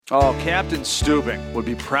Oh, Captain Stubing would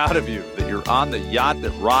be proud of you that you're on the yacht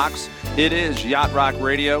that rocks. It is Yacht Rock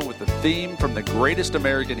Radio with the theme from the greatest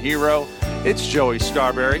American hero. It's Joey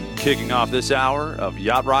Scarberry kicking off this hour of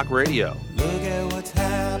Yacht Rock Radio. Look at what's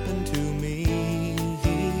happened to me.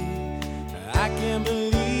 I can't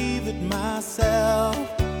believe it myself.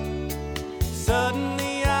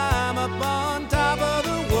 Suddenly I'm up on top of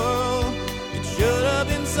the world. It should have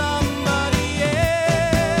been somebody else.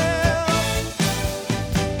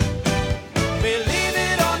 Believe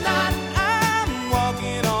it or not, I'm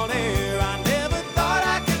walking on air. I never thought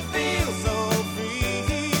I could feel so free.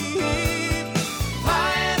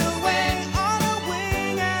 Flying away on a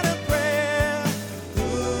wing and a prayer.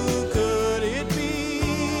 Who could it be?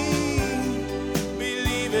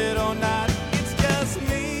 Believe it or not, it's just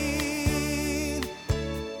me.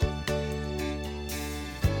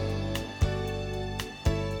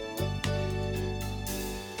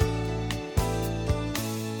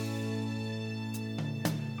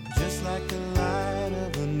 Just like the light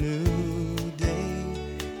of a new day,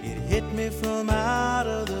 it hit me from out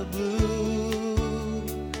of the blue,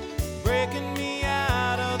 breaking me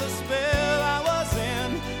out of the spell I was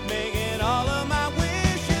in, making all of my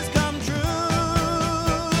wishes come true.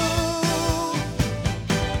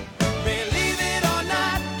 Believe it or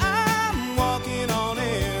not, I'm walking on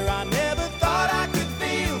air. I never thought I could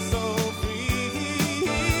feel so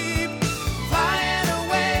free. Flying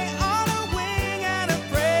away on a wing and a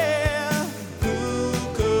prayer. Who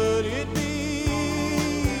could it be?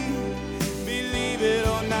 Believe it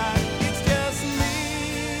or not, it's just me.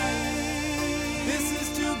 This is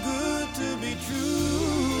too good to be true.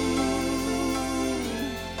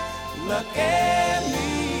 Look at me,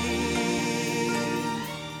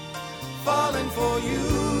 falling for you.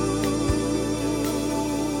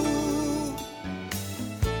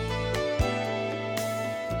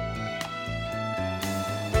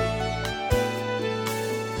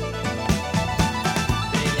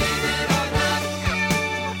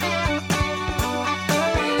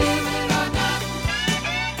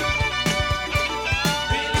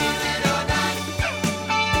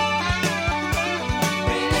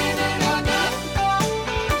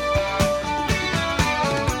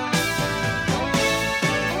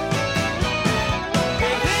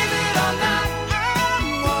 Believe it or not, I'm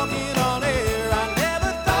walking on air. I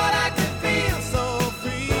never thought I could feel so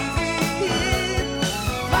free.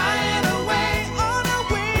 Flying away on a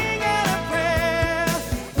wing and a prayer.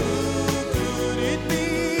 Who could it be?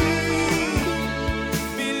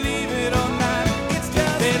 Believe it or not, it's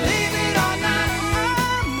just believe it or not,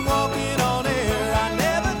 I'm walking on air. I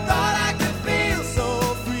never thought I could feel so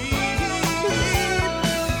free.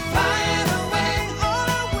 Flying away on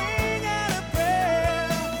a wing and a prayer.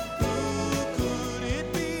 Who could it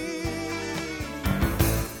be?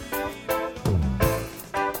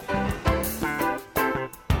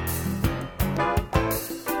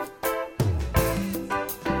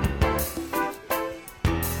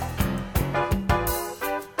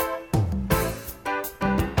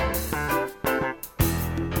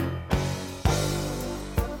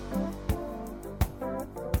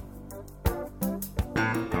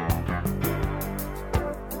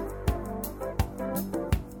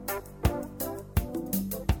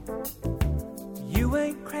 You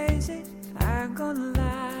ain't crazy, I ain't gonna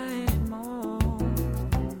lie anymore.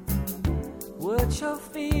 What you're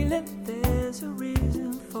feeling, there's a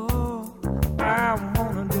reason for. I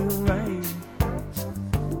wanna do right.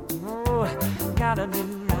 Oh, gotta do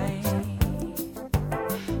right.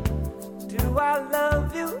 Do I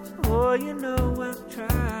love you? Oh, you know I've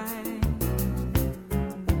tried.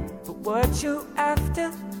 But what you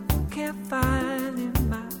after, can't find in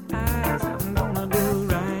my eyes. I'm gonna do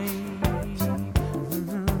right.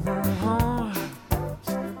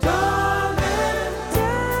 Darling,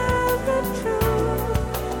 tell the truth.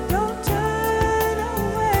 Don't turn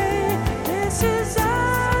away. This is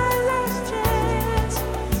our last chance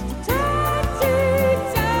to take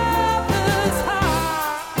each other's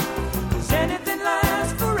heart. 'Cause anything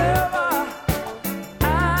lasts forever.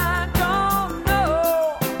 I don't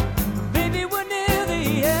know. Maybe we're near the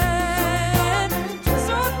end.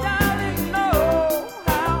 So darling, know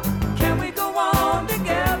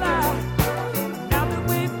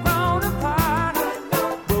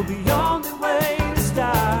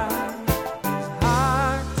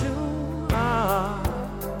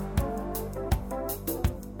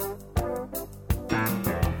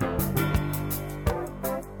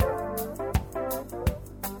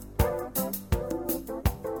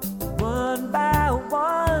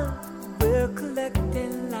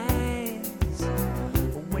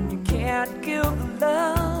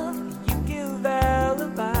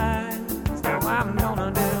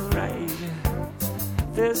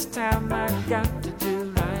this time I got to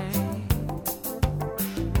do right.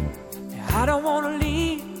 I don't wanna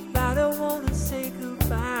leave, I don't wanna say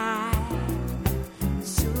goodbye.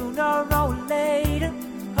 Sooner or later,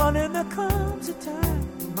 honey, there comes a time,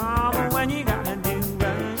 mama, when you gotta do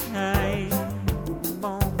right.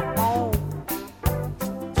 Boom, boom.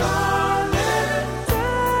 Darling,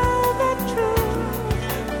 tell the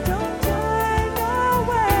truth. Don't turn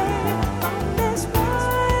away from this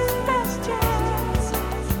one last chance.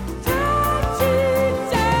 Time to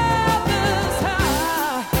tell this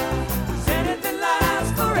heart. Does anything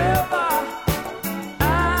last forever?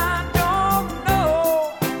 I don't know.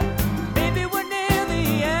 Maybe we're near the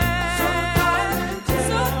end.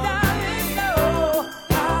 So darling, know.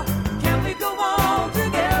 How can we go on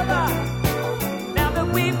together? Now that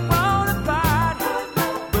we've grown apart,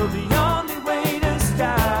 well, the only way to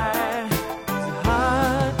start is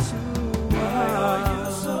hard to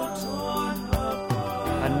love. So torn apart.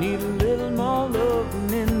 I need a little more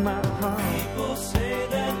loving in my heart. People say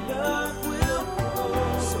that love will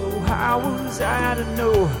grow. So how was I to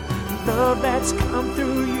know love that's come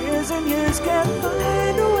through years and years can't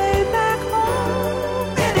find a way back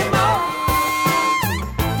home anymore?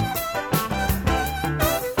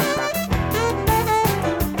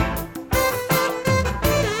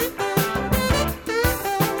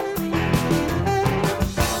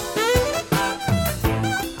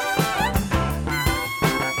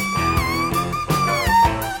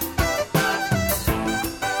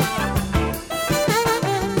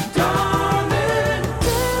 Darling,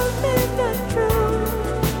 tell me the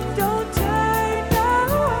truth. Don't turn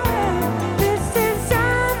away. This is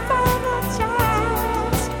our final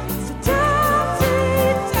chance. So tell me,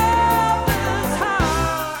 tell this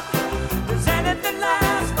heart. Does anything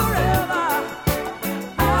last forever?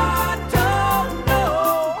 I don't know.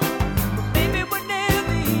 Maybe we're near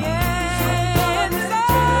the end. So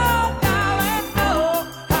darling, know.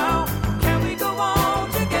 How can we go on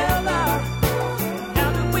together? Now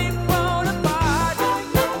that we've grown apart,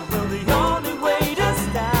 well, the only way to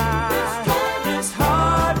start is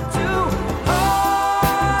hard to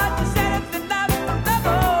hold. Does anything last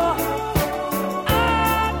forever? I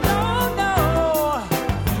don't know.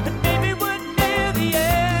 And maybe we're near the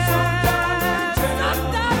end. So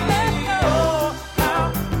darling, know. How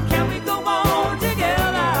can we go on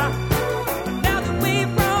together? Now that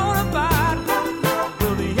we've grown apart,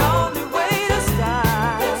 well, the only way to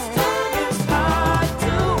start is hard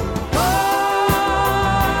to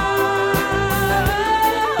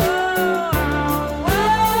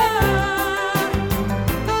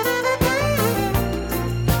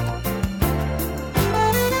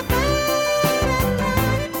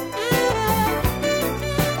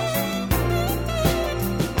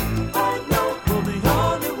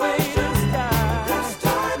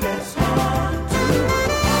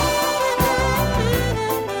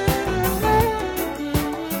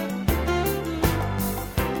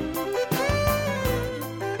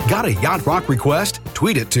Got a Yacht Rock request?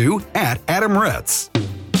 Tweet it to @AdamRitz.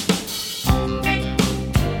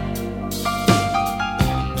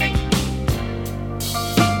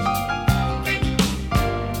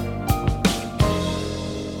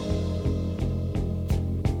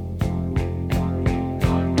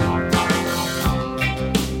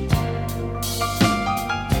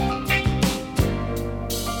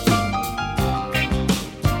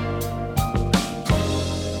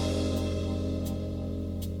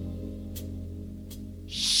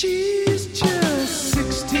 She's just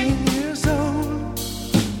 16 years old.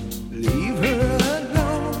 Leave her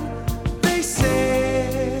alone, they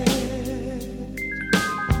said.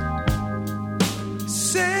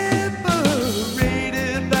 Separated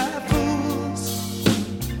by fools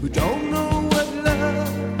who don't know what love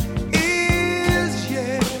is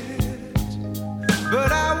yet.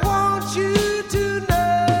 But I want you to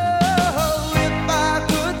know, if I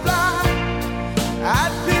could fly,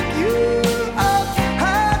 I'd pick you up,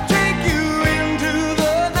 I'd take you into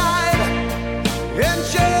the night and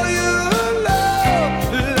show you love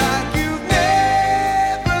like you've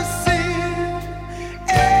never seen,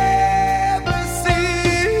 ever seen.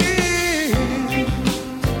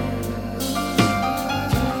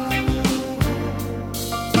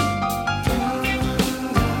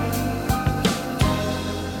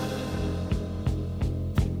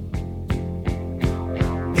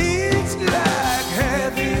 It's like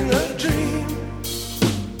having a dream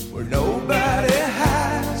where nobody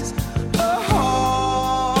has a heart.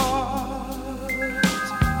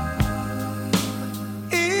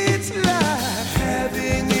 It's like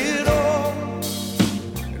having it all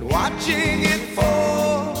and watching it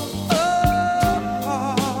fall apart.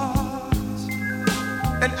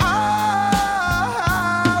 And I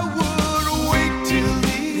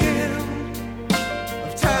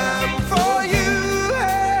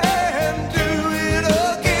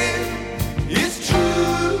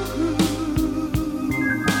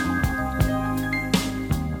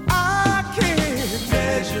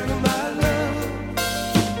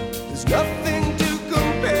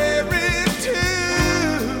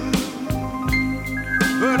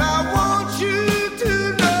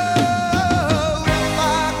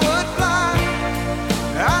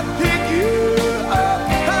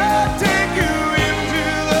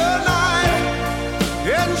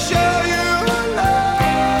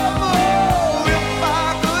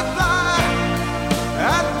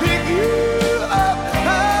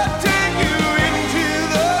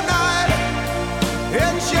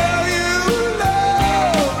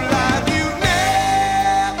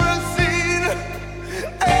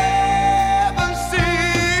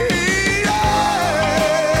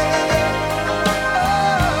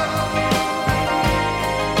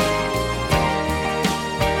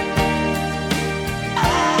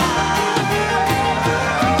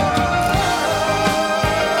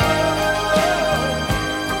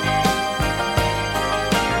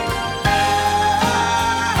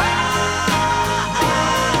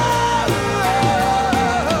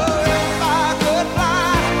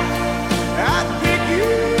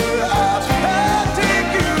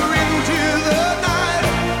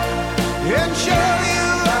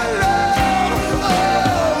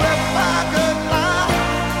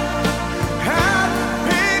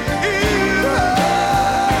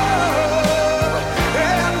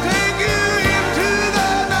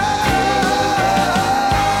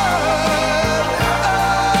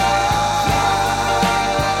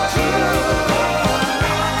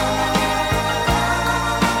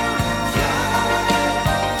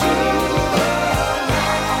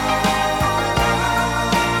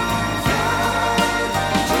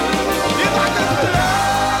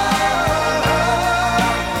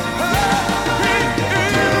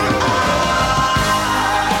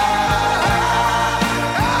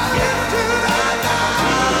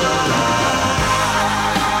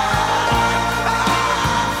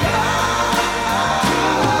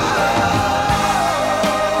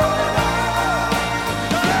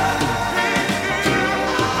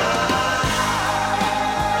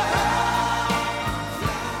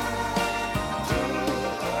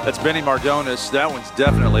That's Benny Mardones. That one's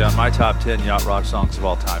definitely on my top 10 yacht rock songs of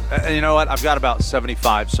all time. And you know what? I've got about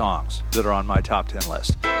 75 songs that are on my top 10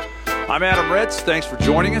 list. I'm Adam Ritz. Thanks for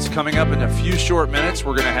joining us. Coming up in a few short minutes,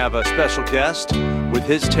 we're going to have a special guest with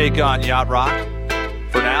his take on yacht rock.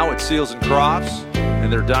 For now, it's Seals and Crofts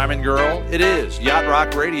and their Diamond Girl. It is Yacht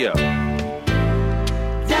Rock Radio.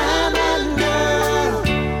 Diamond girl,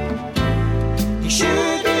 you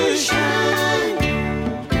sure do shine.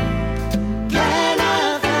 Glad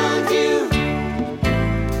I found you,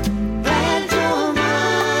 glad you're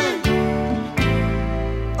mine.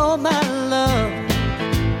 Oh my love,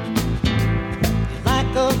 you're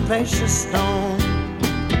like a precious stone,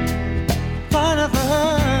 part of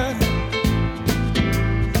earth,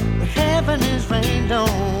 where heaven is rained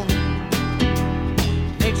on.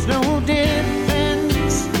 Makes no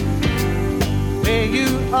difference where you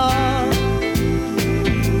are,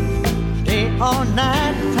 day or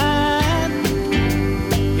night time.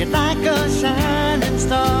 You're like a shining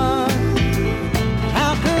star.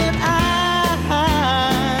 How could I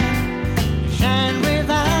shine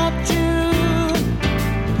without you?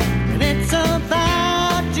 And it's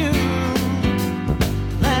about you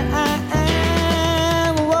that I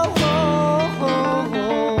am. Whoa, whoa, whoa,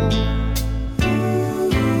 whoa.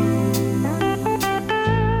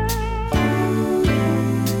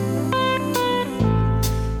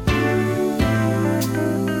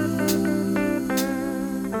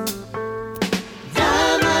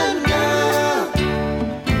 Diamond girl,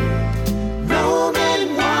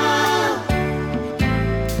 roaming wild,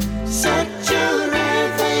 such a rare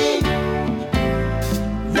thing,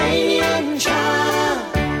 radiant child.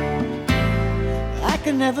 I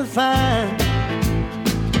can never find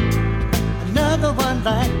another one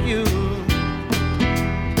like you.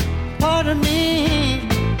 Part of me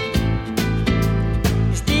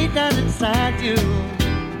is deep down inside you.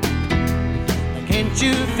 Can't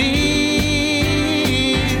you feel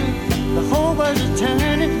the whole world is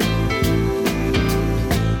turning?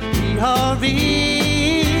 We are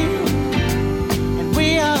real and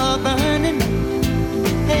we are burning.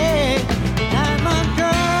 Hey, diamond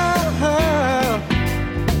girl,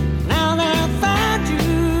 now that I found you,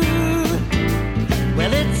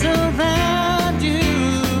 well it's around you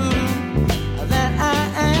that I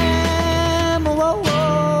am. Whoa,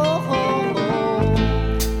 whoa, whoa, whoa.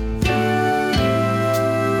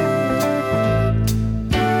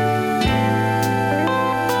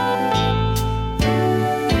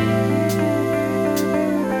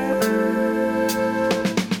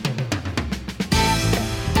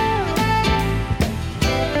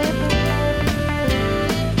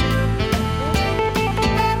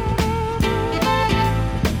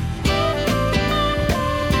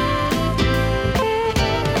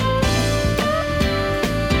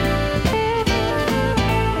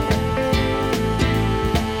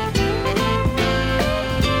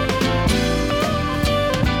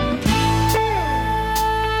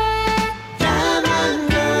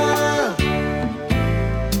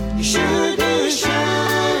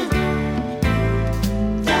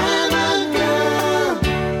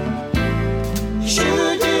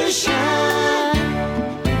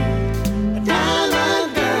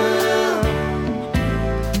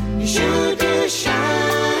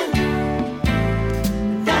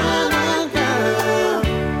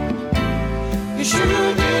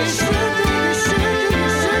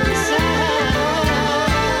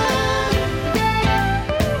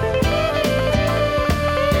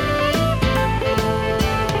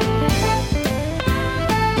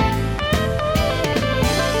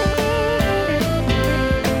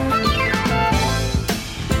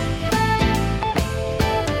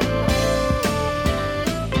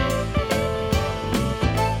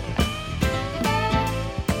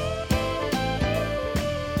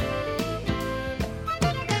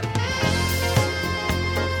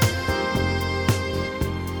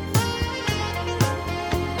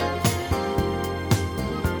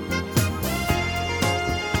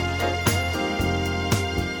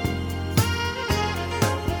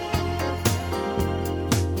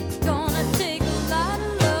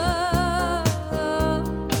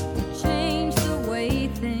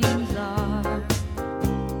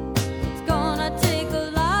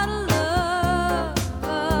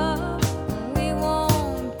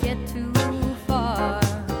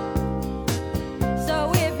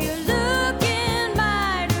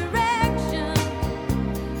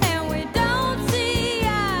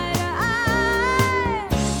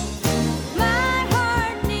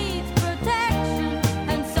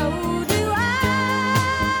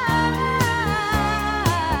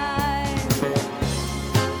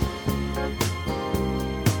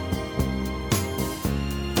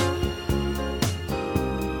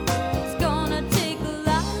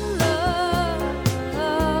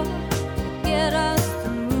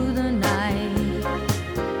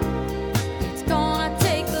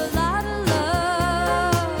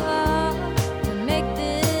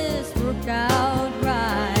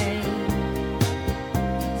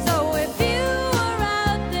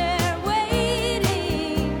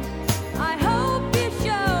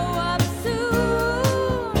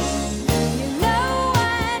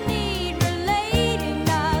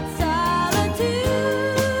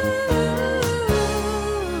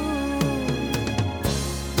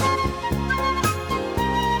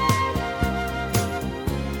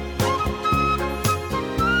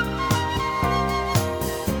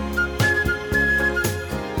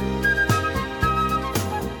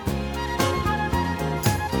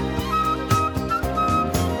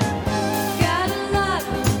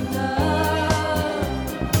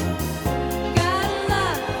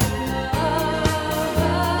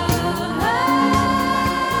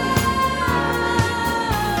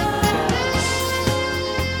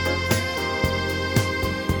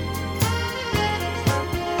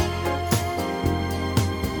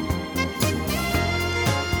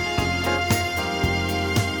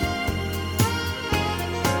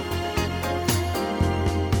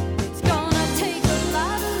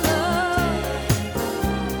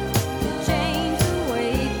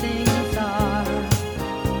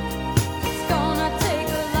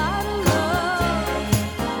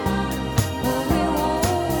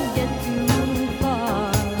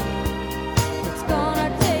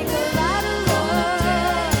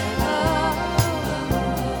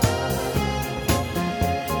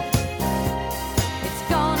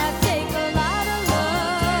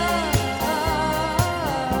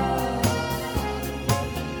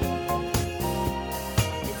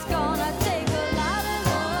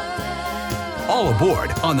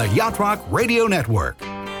 aboard on the Yacht Rock Radio Network. You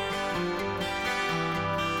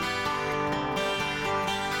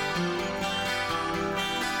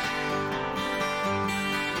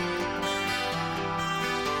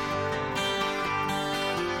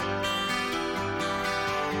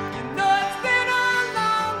know it's been a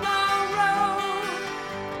long, long road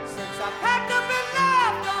since I packed up and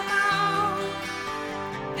left on my own,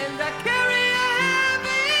 and I carry a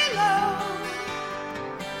heavy load,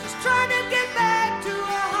 just trying to get back to a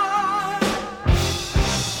heart.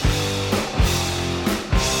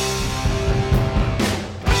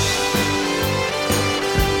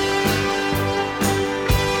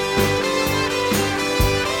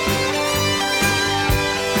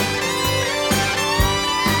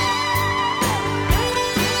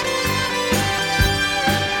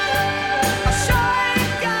 I sure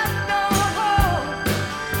ain't got no hope.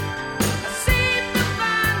 I seem to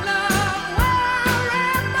find love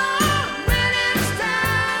wherever when it's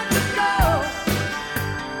time to go.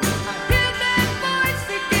 I hear that voice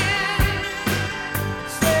again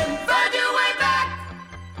saying, "Find your way back,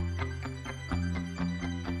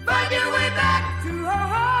 find your way back to her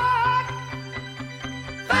heart,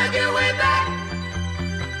 find your way back,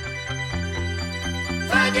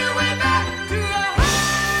 find your way back to her heart."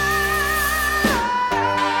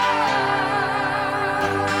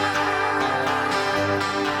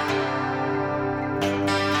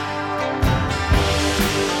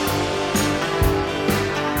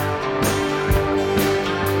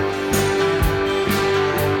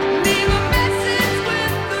 Leave a message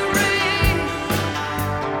with the ring.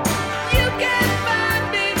 You can find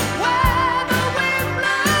me where the wind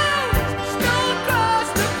blows, snow across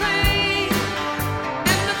the plain,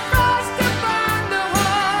 and the frost upon the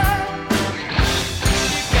heart.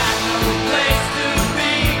 You got no place to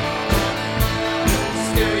be,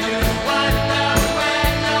 still you wonder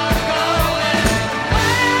where you're going,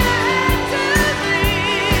 where to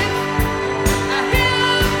leave. I hear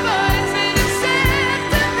a voice and it said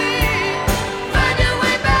to me, "Find your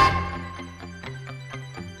way back,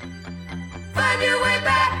 find your way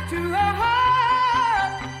back to her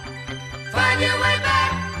heart, find your way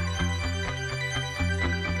back,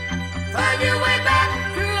 find your way back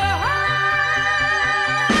to her heart,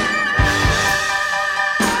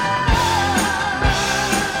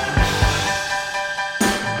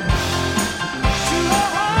 to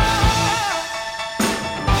her heart."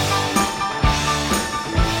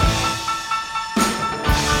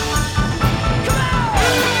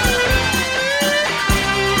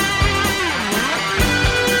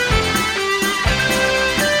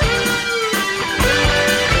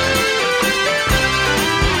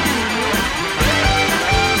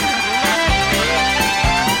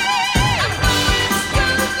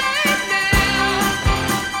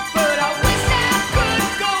 But I wish I could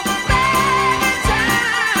go back in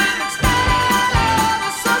time and start all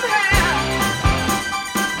over somehow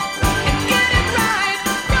and get it right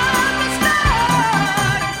from the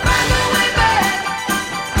start. Find a way back,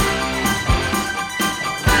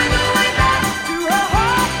 find a way back to her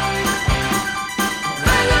heart,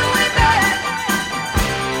 find a way back,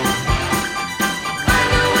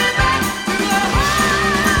 find a way back to her heart, find a way back. Find your way back, find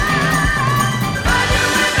your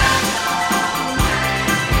way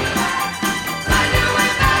back, find your way back, find your way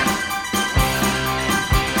back,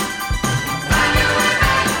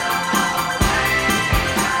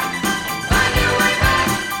 find your way back,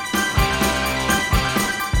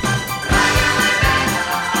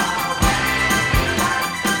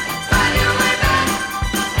 find your way back, find your way back.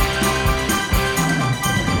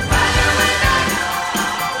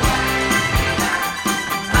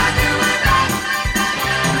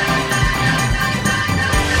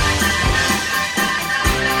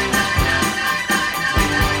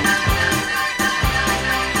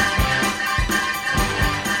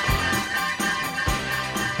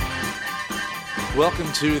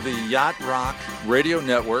 Welcome to the Yacht Rock Radio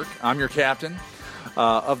Network. I'm your captain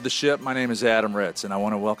of the ship. My name is Adam Ritz, and I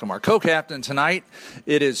want to welcome our co-captain tonight.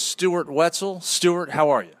 It is Stuart Wetzel. Stuart,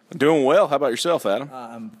 how are you? Doing well. How about yourself, Adam?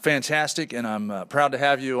 I'm fantastic, and I'm proud to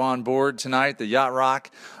have you on board tonight. The Yacht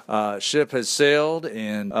Rock ship has sailed,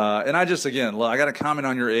 and I just, again, look, I got to comment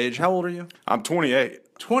on your age. How old are you? I'm 28.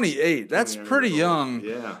 28. That's pretty young.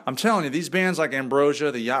 Yeah. I'm telling you, these bands like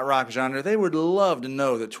Ambrosia, the yacht rock genre, they would love to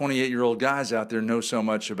know that 28-year-old guys out there know so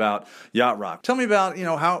much about yacht rock. Tell me about,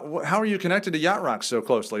 how are you connected to yacht rock so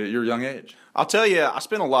closely at your young age? I'll tell you, I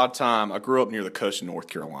spent a lot of time, I grew up near the coast of North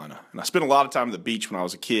Carolina, and I spent a lot of time at the beach when I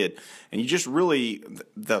was a kid, and you just really,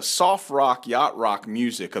 the soft rock, yacht rock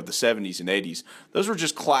music of the 70s and 80s, those were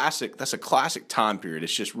just classic, that's a classic time period.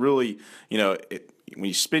 It's just really, when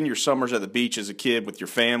you spend your summers at the beach as a kid with your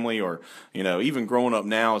family, or even growing up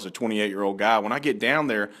now as a 28-year-old guy, when I get down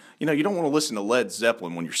there, you don't want to listen to Led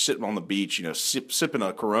Zeppelin when you're sitting on the beach, sipping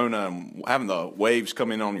a Corona and having the waves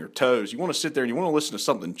come in on your toes. You want to sit there and you want to listen to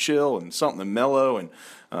something chill and something mellow, and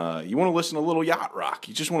you want to listen to a little yacht rock.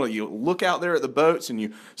 You just want to look out there at the boats and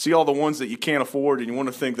you see all the ones that you can't afford, and you want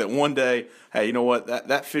to think that one day, hey, you know what,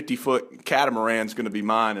 that 50-foot catamaran's going to be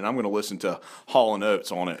mine, and I'm going to listen to Hall &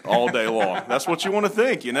 Oates on it all day long. That's what you want to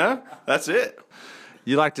think, That's it.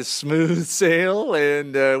 You like to smooth sail,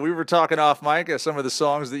 and we were talking off mic some of the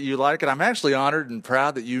songs that you like, and I'm actually honored and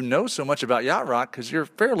proud that you know so much about yacht rock because you're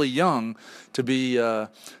fairly young to be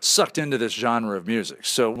sucked into this genre of music.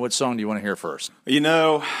 So what song do you want to hear first?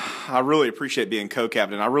 I really appreciate being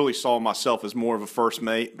co-captain. I really saw myself as more of a first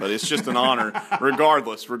mate, but it's just an honor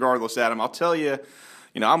regardless, Adam. I'll tell you,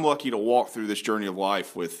 I'm lucky to walk through this journey of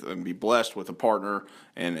life and be blessed with a partner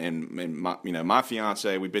and my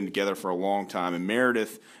fiance. We've been together for a long time. And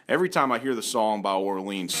Meredith, every time I hear the song by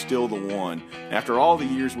Orleans, Still the One, after all the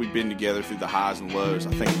years we've been together through the highs and lows,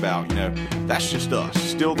 I think about, that's just us.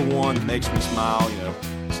 Still the one that makes me smile,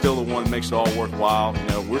 still the one that makes it all worthwhile.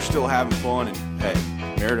 We're still having fun. And hey,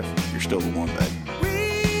 Meredith, you're still the one, babe.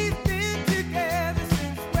 We've been together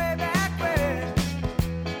since way back when.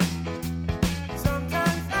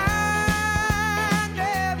 Sometimes I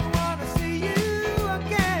never want to see you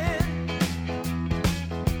again,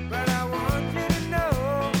 but I want you to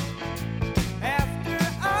know, after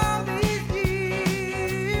all these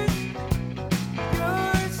years,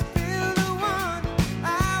 you're still the one I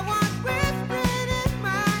want whispering in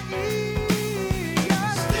my ear.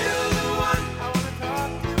 You're still the one I want to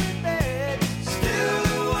talk to in bed. Still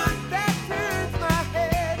the one that turns my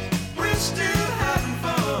head. We're still having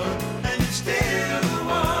fun, and you're still the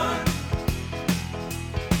one.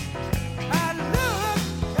 I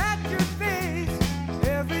look at your face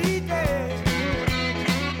every day,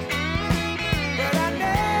 but I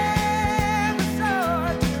never saw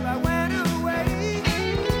it till I went away.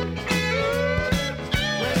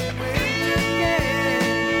 When winter came,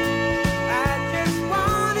 I just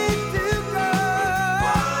wanted to go.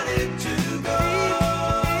 Deep in the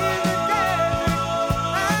desert,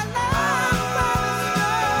 I love by the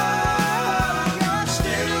snow. You're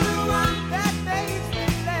still the one that makes me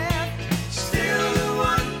laugh. Still the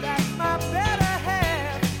one that's my better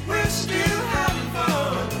half. We're still having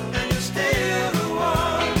fun, and you're still the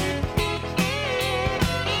one.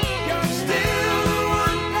 You're still the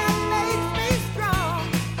one that makes me strong.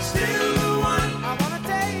 Still the one I wanna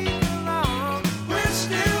take along. We're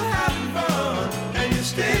still having fun, and you're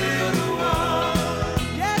still the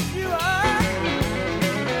one. Yes, you are.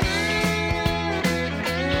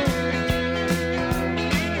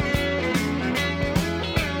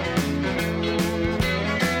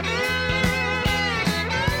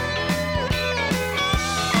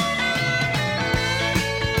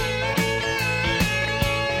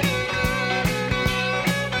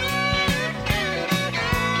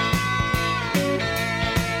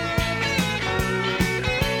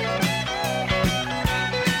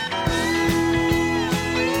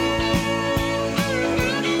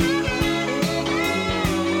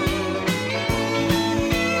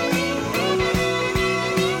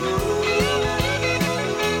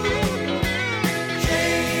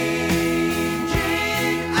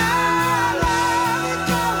 Changing our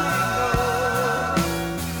lives,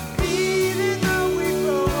 even though we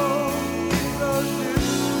grow through.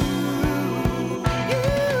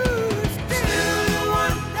 You're still the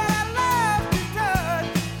one that I love to touch.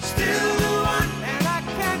 Still the one, and I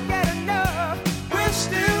can't get enough. We're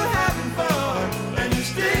still having fun, and you're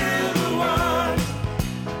still the one.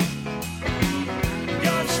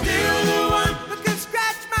 You're still the one who can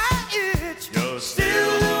scratch my itch. You're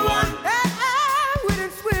still the one that I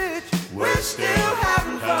wouldn't switch. We're still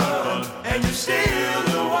having fun, and you're still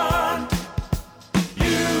the one.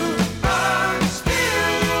 You are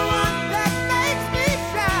still the one that makes me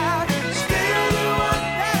shout. Still the one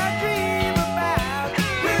that I dream about.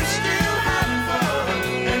 We're still having fun,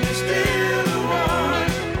 and you're still the one.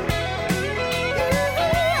 You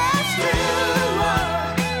are still the one.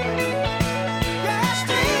 You're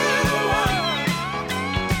still the one.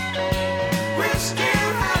 We're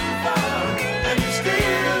still having fun, and you're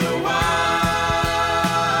still the one.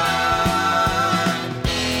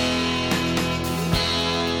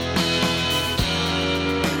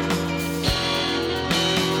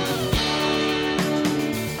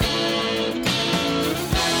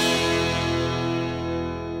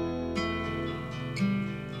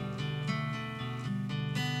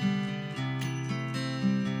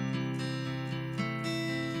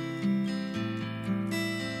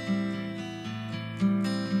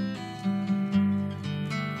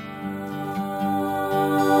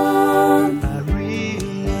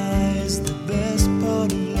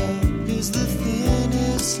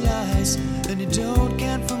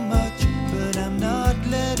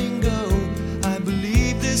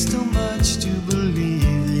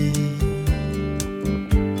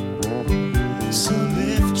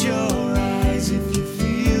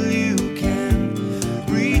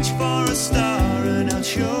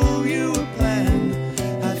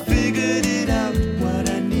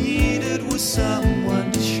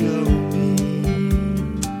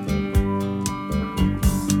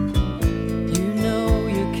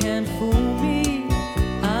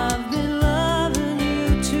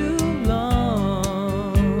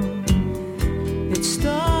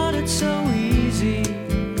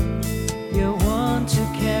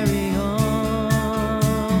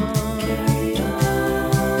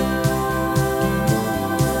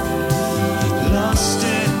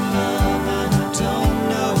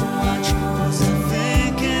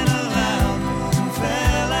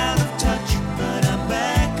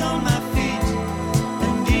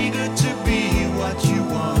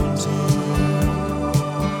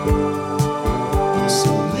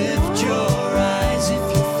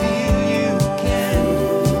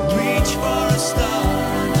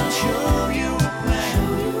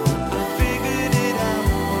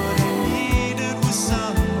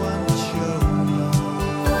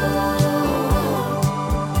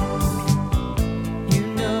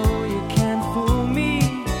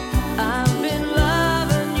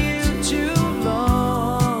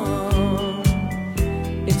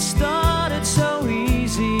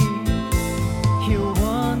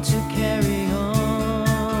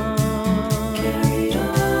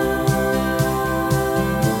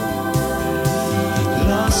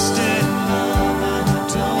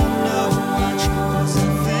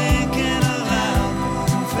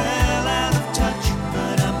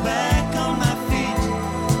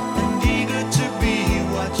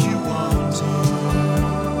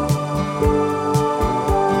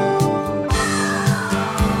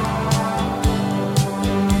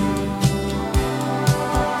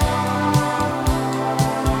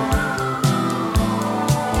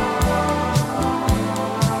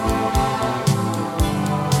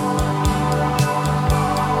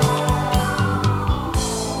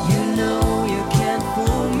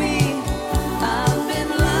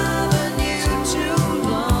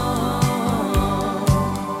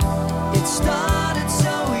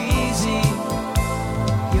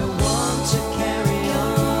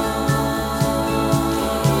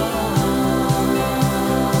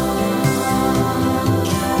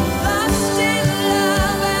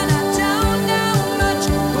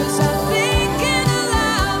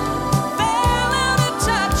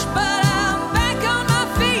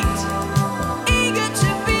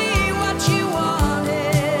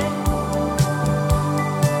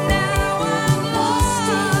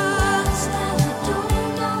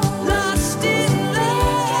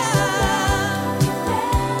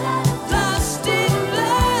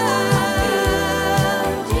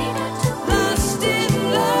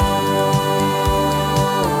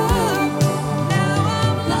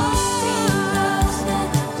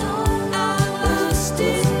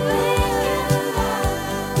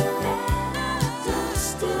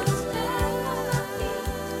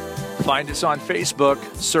 us on Facebook.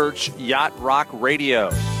 Search Yacht Rock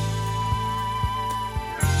Radio.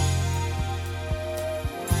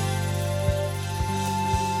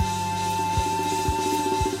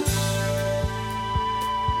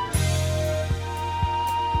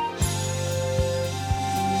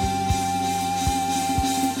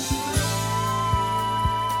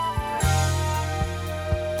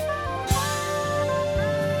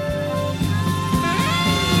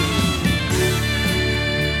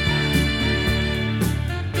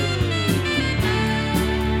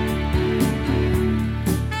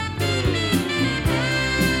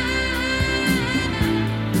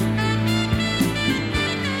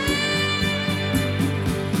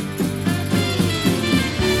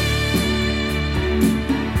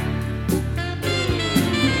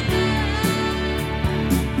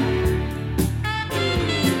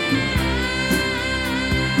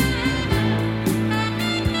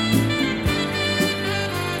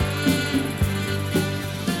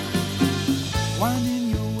 Winding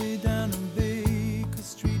your way down on Baker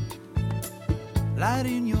Street, light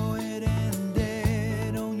in your head and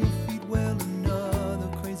dead on your feet. Well, another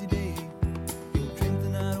crazy day. You'll drink the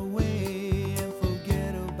night away and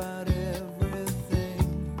forget about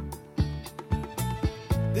everything.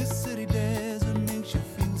 This city desert makes you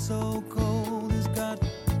feel so cold. It's got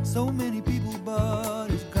so many people, but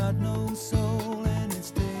it's got no soul, and it's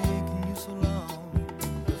taken you so long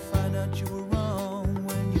to find out you were wrong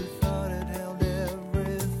when you thought it held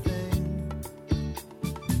everything.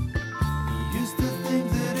 You used to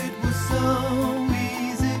think that it was so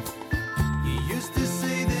easy. You used to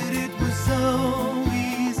say that it was so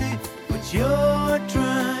easy, but you're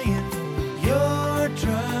trying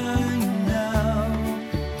now.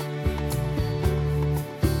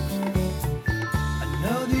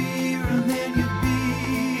 Another year and then you'd be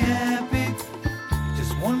happy.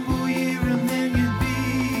 Just one more year and then you'd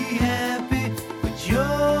be happy. But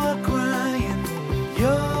you're crying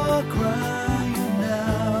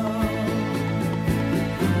now.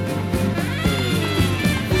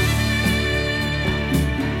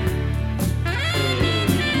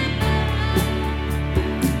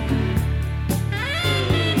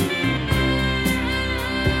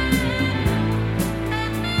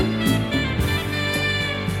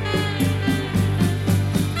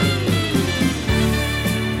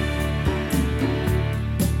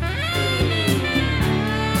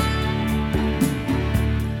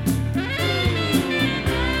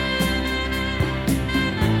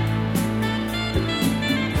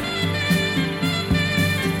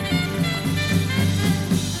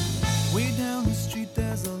 Way down the street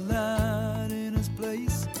there's a light in his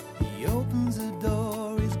place. He opens the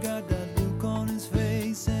door, he's got that look on his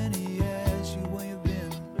face, and he asks you where you've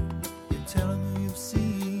been. You tell him who you've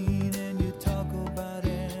seen, and you talk about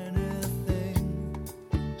anything.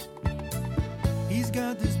 He's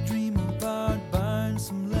got this dream about buying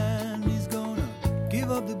some land. He's gonna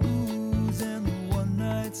give up the booze and the one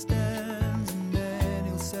night stands, and then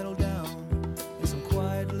he'll settle down in some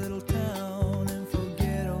quiet little town and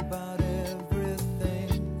forget about everything.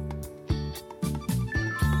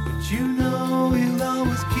 But you know he'll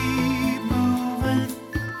always keep moving.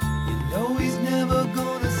 You know he's never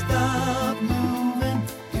gonna stop moving,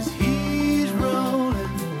 'cause he's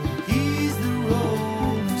rolling, he's the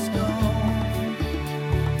rolling stone.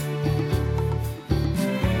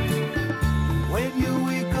 When you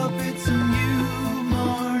wake up it's a new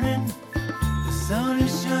morning. The sun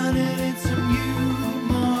is shining, it's a new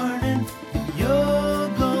morning. And you're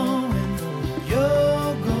going home.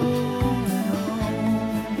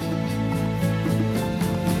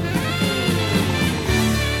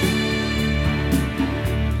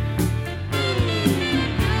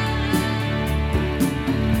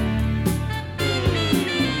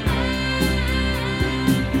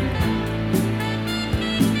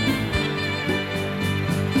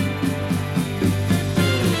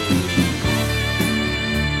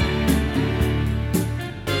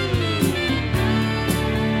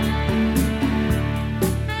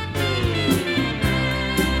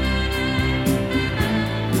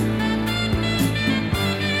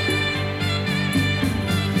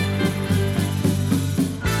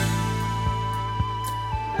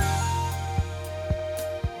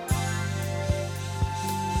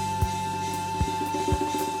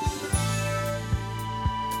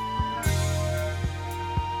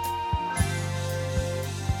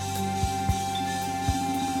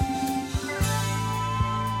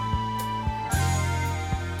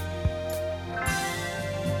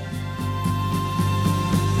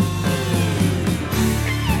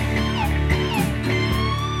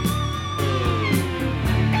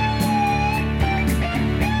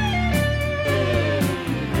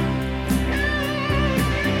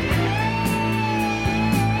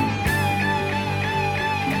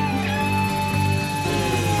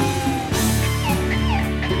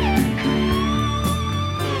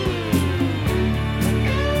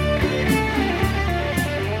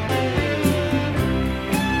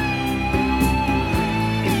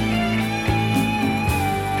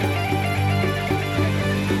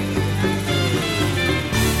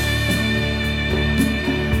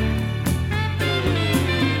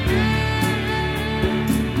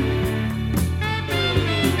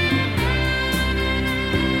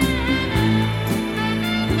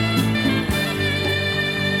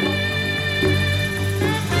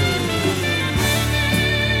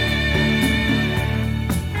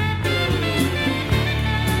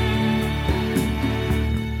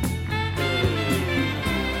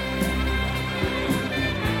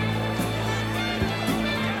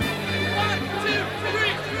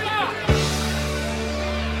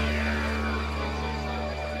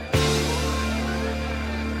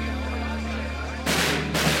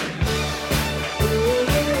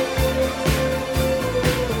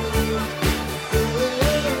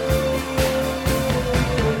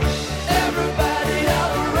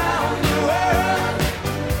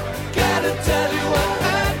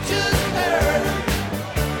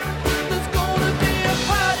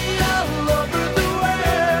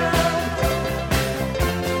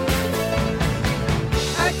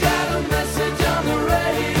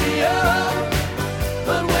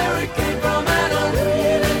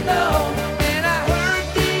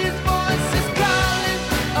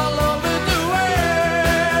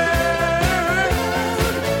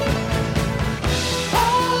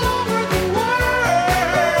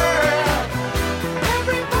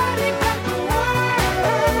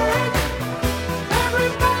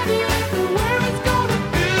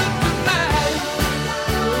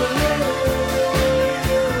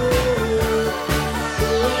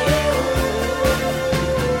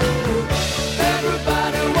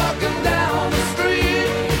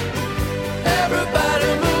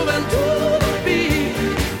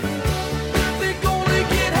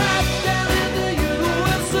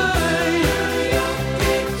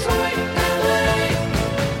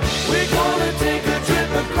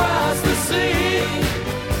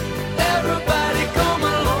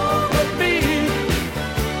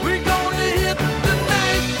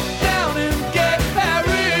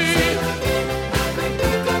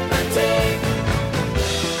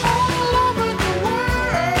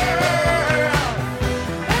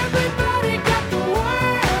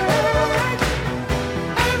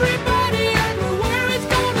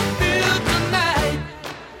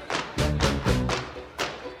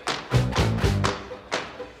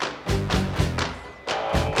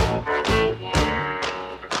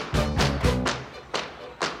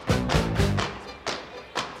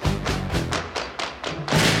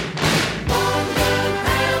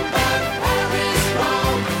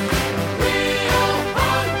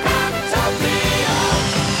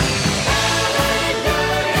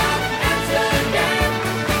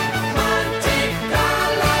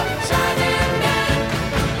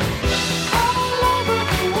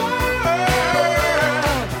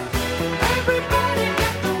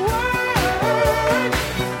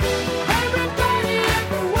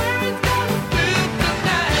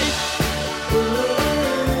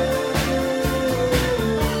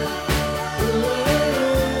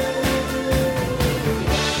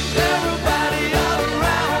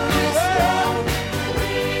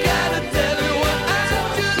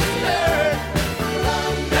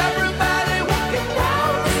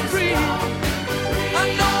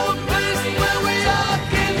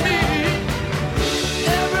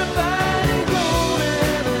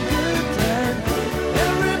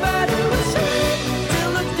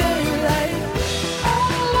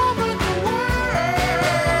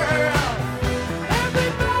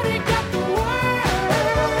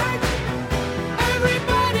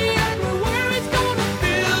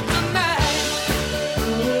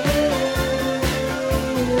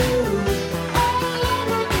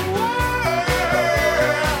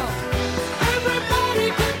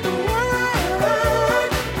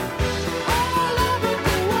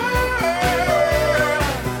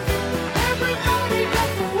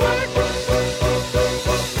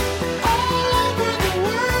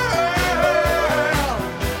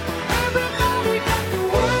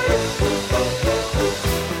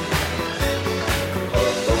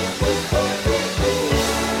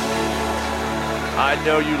 I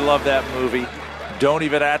know you love that movie. Don't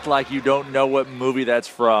even act like you don't know what movie that's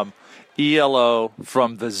from. ELO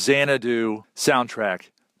from the Xanadu soundtrack,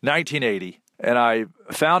 1980. And I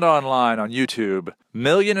found online on YouTube 1.5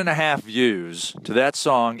 million views to that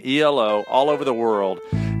song, ELO, all over the world.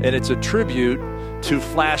 And it's a tribute to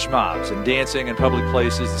flash mobs and dancing in public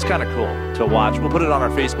places. It's kind of cool to watch. We'll put it on our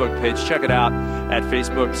Facebook page. Check it out at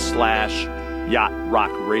Facebook/Yacht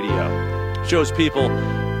Rock Radio. Shows people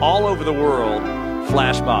all over the world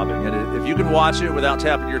flash mobbing. And if you can watch it without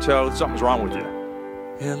tapping your toe, something's wrong with you.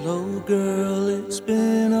 Hello, girl, it's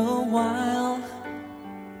been a while.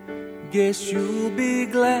 Guess you'll be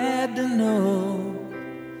glad to know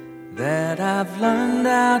that I've learned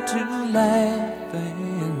how to laugh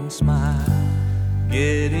and smile.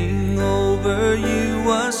 Getting over you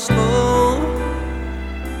was slow.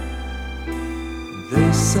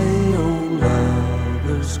 They say old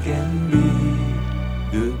lovers can be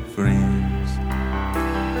good friends,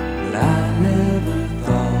 but I never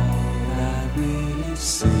thought I'd really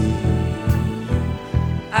see you.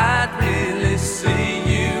 I'd really see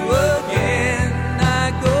you again.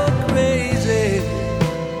 I go crazy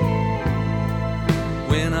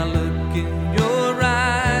when I look in your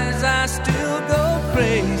eyes. I still go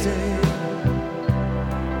crazy.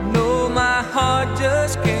 No, my heart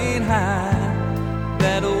just can't hide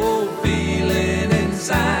that old feeling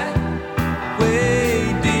inside,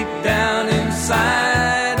 way deep down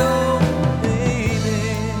inside. Oh, baby,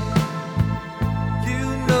 you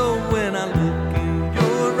know when I look in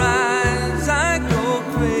your eyes, I go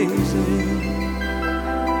crazy.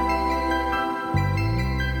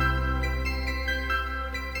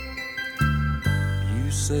 You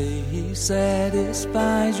say he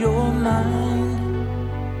satisfies your mind,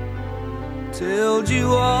 tells you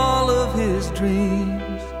all of his dreams.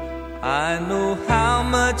 I know how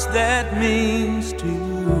much that means to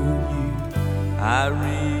you. I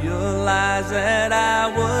realize that I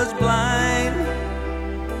was blind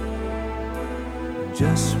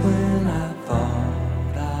just when I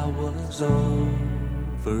thought I was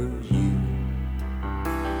over you.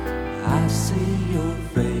 I see your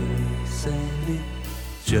face and it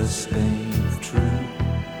just ain't true.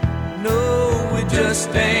 No, it just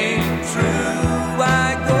ain't true.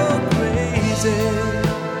 I go crazy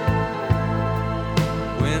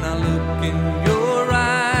when I look in your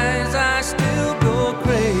eyes. I still go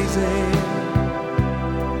crazy.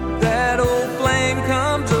 That old flame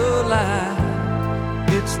comes alive.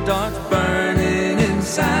 It starts burning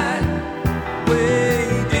inside, way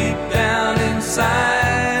deep down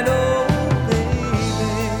inside. Oh, baby,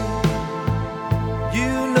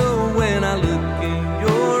 you know when I look in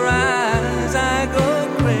your eyes, I go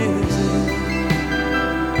crazy.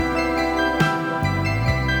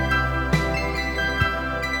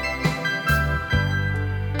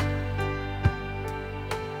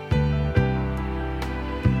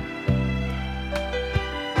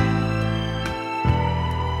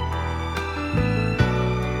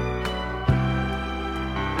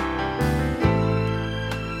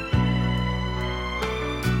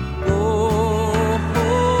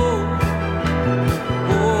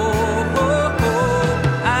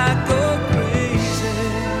 I go crazy.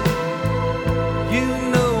 You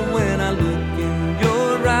know when I look in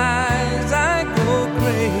your eyes, I go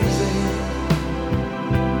crazy.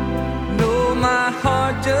 No, my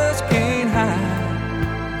heart just can't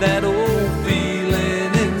hide that old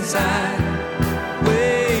feeling inside,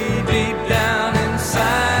 way deep down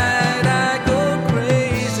inside. I go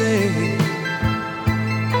crazy.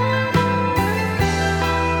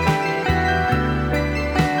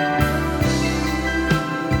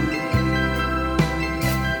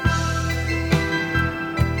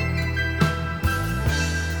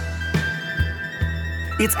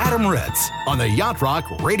 It's Adam Ritz on the Yacht Rock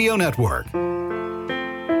Radio Network.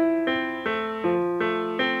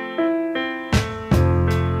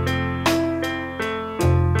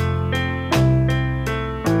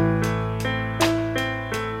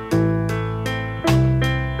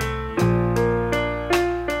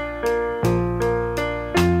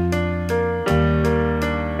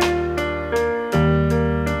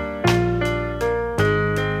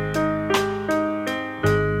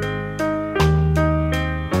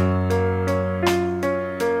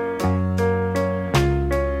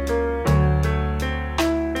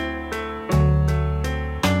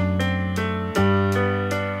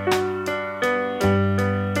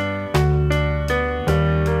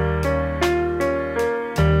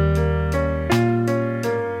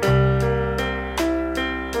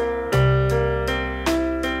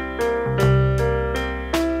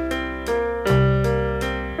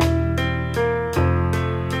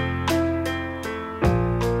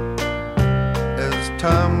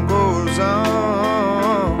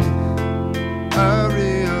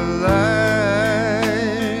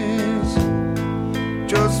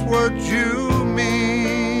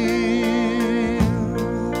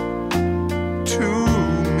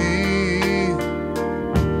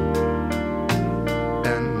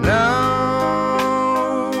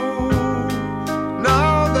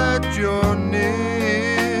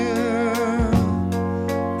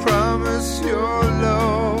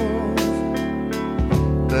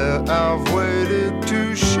 that I've waited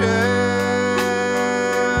to share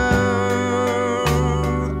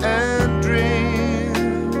and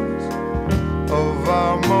dreams of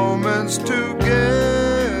our moments together.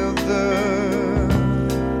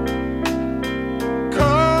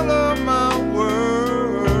 Color my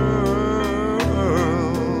world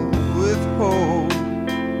with hope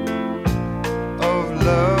of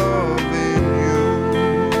loving you.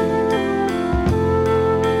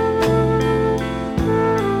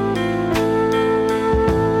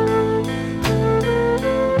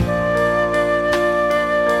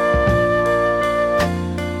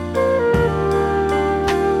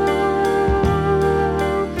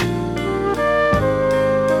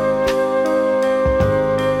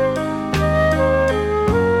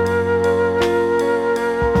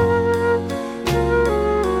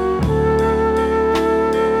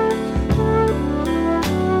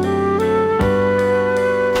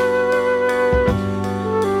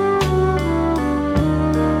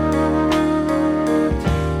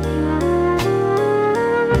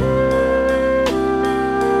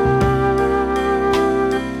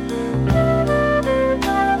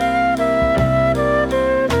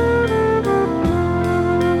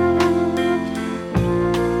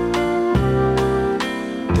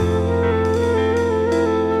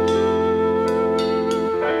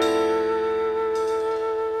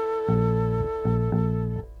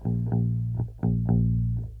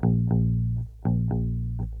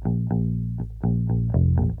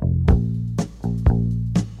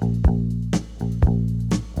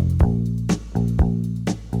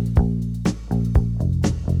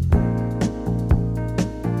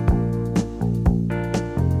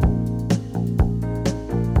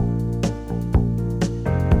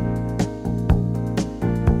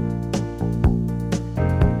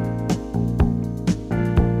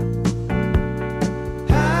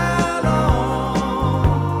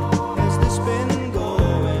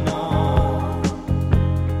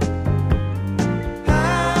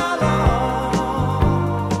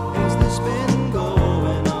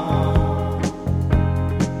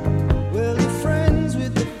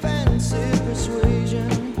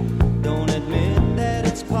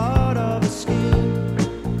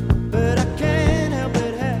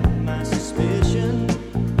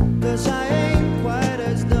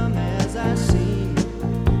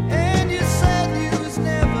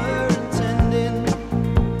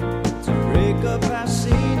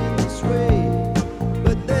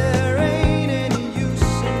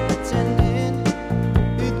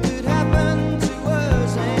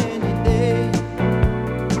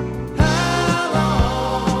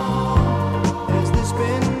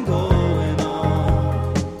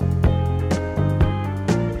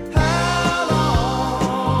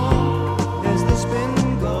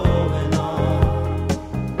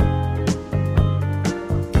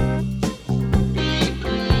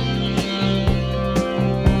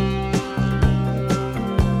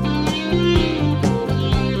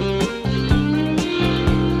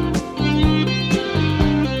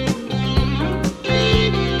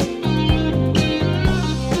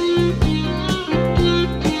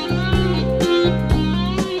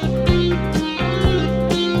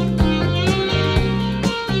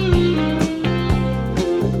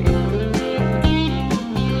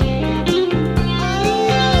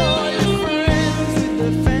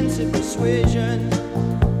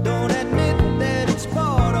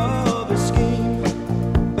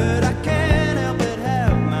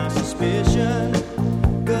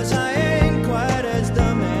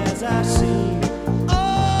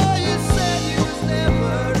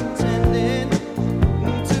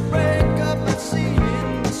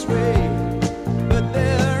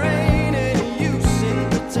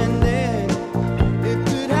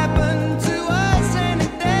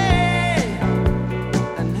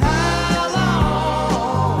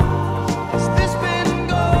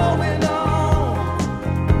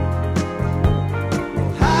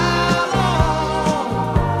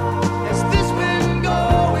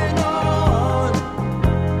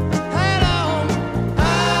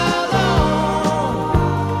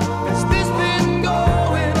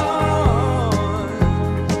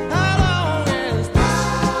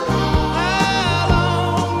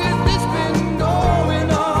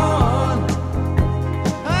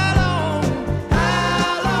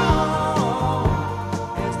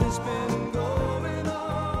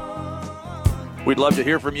 We'd love to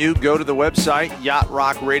hear from you. Go to the website,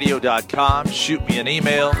 yachtrockradio.com. Shoot me an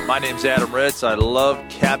email. My name's Adam Ritz. I love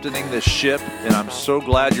captaining this ship, and I'm so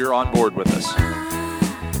glad you're on board with us.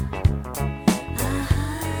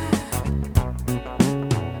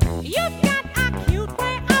 You've got a cute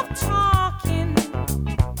way of talking.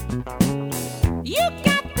 You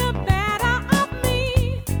got the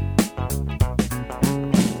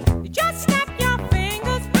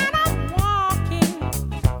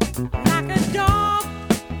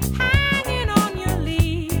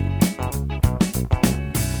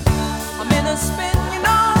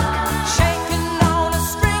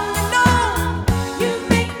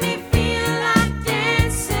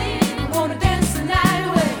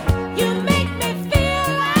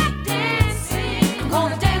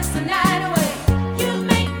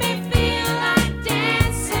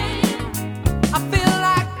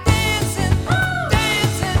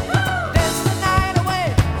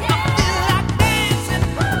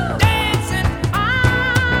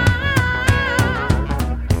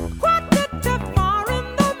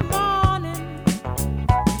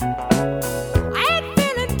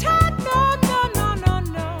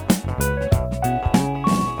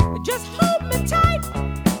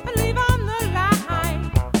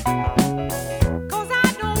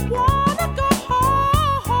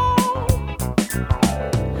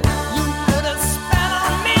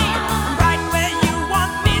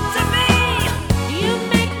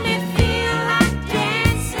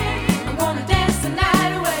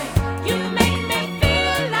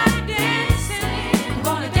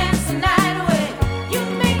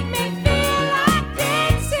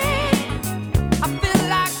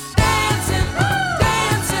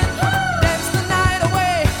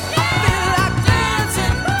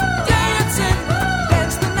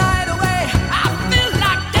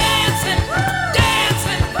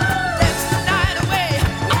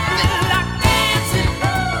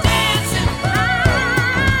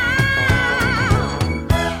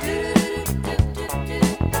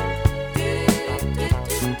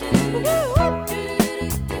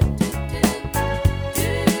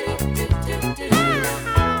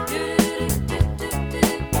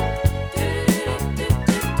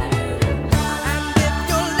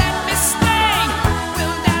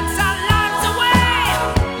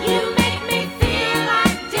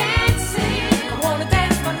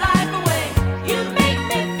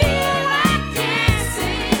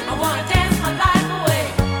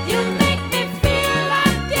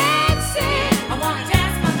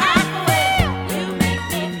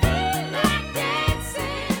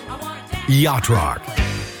Yacht Rock.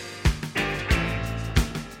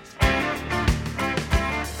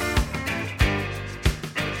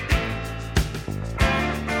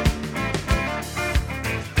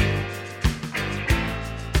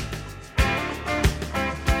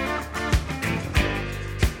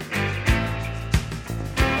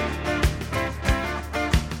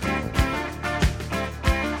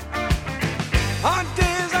 On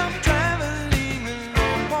days I'm traveling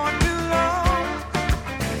alone for too long.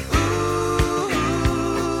 Ooh,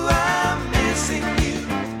 I'm missing you.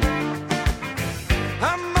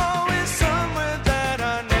 I'm always somewhere that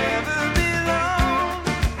I never belong.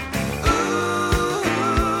 Ooh,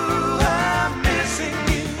 I'm missing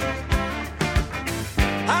you.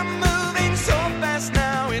 I'm moving so fast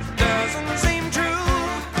now it doesn't seem true.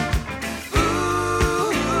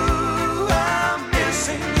 Ooh, I'm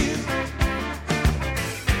missing you.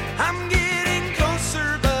 I'm getting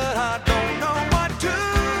closer, but I don't know what to.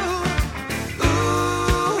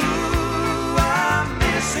 Ooh, I'm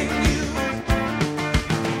missing you.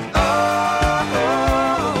 Oh,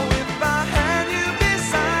 if I had you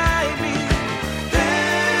beside me,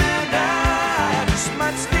 then I just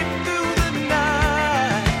might slip through the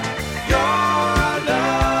night. Your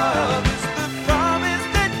love is the promise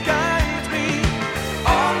that guides me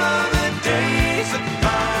all of the days of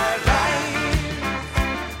my life.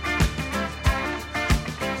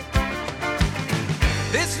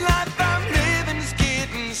 This life I'm living's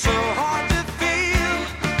getting so hard to feel.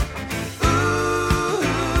 Ooh,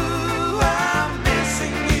 I'm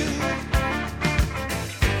missing you.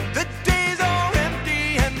 The days are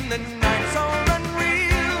empty and the nights are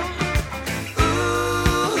unreal.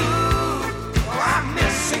 Ooh, I'm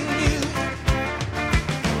missing you.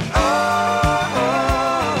 Oh,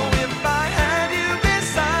 if I had you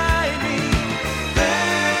beside me,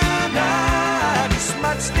 then I just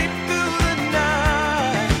might sleep through the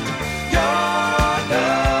night. Your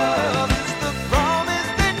love is the promise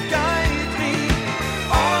that guides me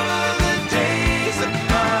all of the days of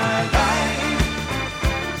my life.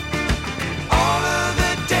 All of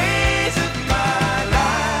the days of my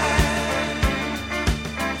life.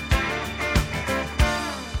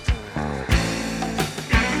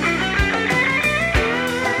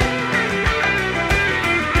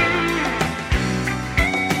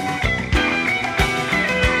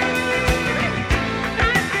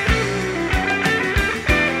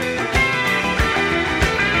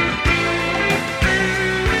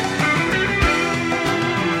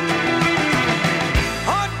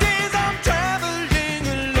 On days I'm traveling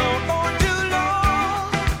alone for too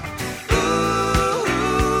long. Ooh,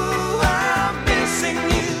 I'm missing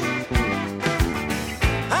you.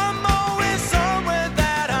 I'm always somewhere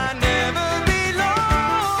that I never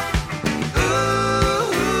belong. Ooh,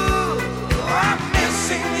 I'm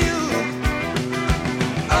missing you.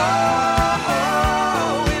 Oh,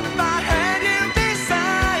 if I had you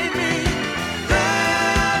beside me,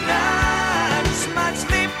 then I just might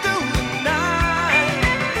sleep through the night.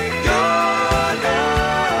 Your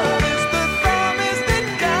love is the promise that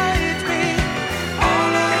guides me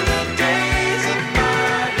all of the days of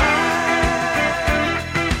my life.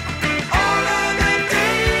 All of the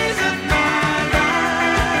days of my life.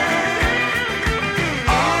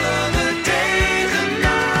 All of the days of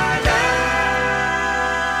my life.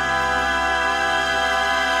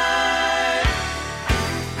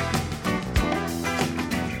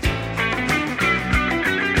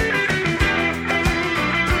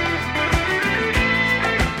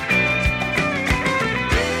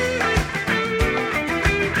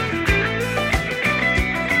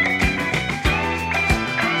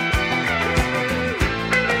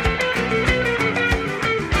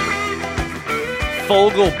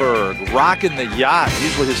 Fogelberg, rocking the yacht.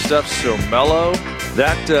 Usually his stuff's so mellow.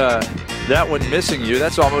 That one, Missing You,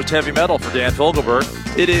 that's almost heavy metal for Dan Fogelberg.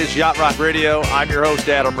 It is Yacht Rock Radio. I'm your host,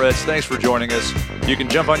 Adam Ritz. Thanks for joining us. You can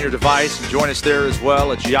jump on your device and join us there as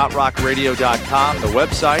well at yachtrockradio.com, the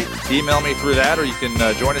website. Email me through that, or you can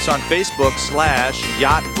join us on Facebook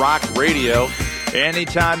 /Yacht Rock Radio.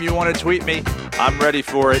 Anytime you want to tweet me, I'm ready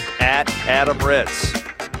for it at Adam Ritz.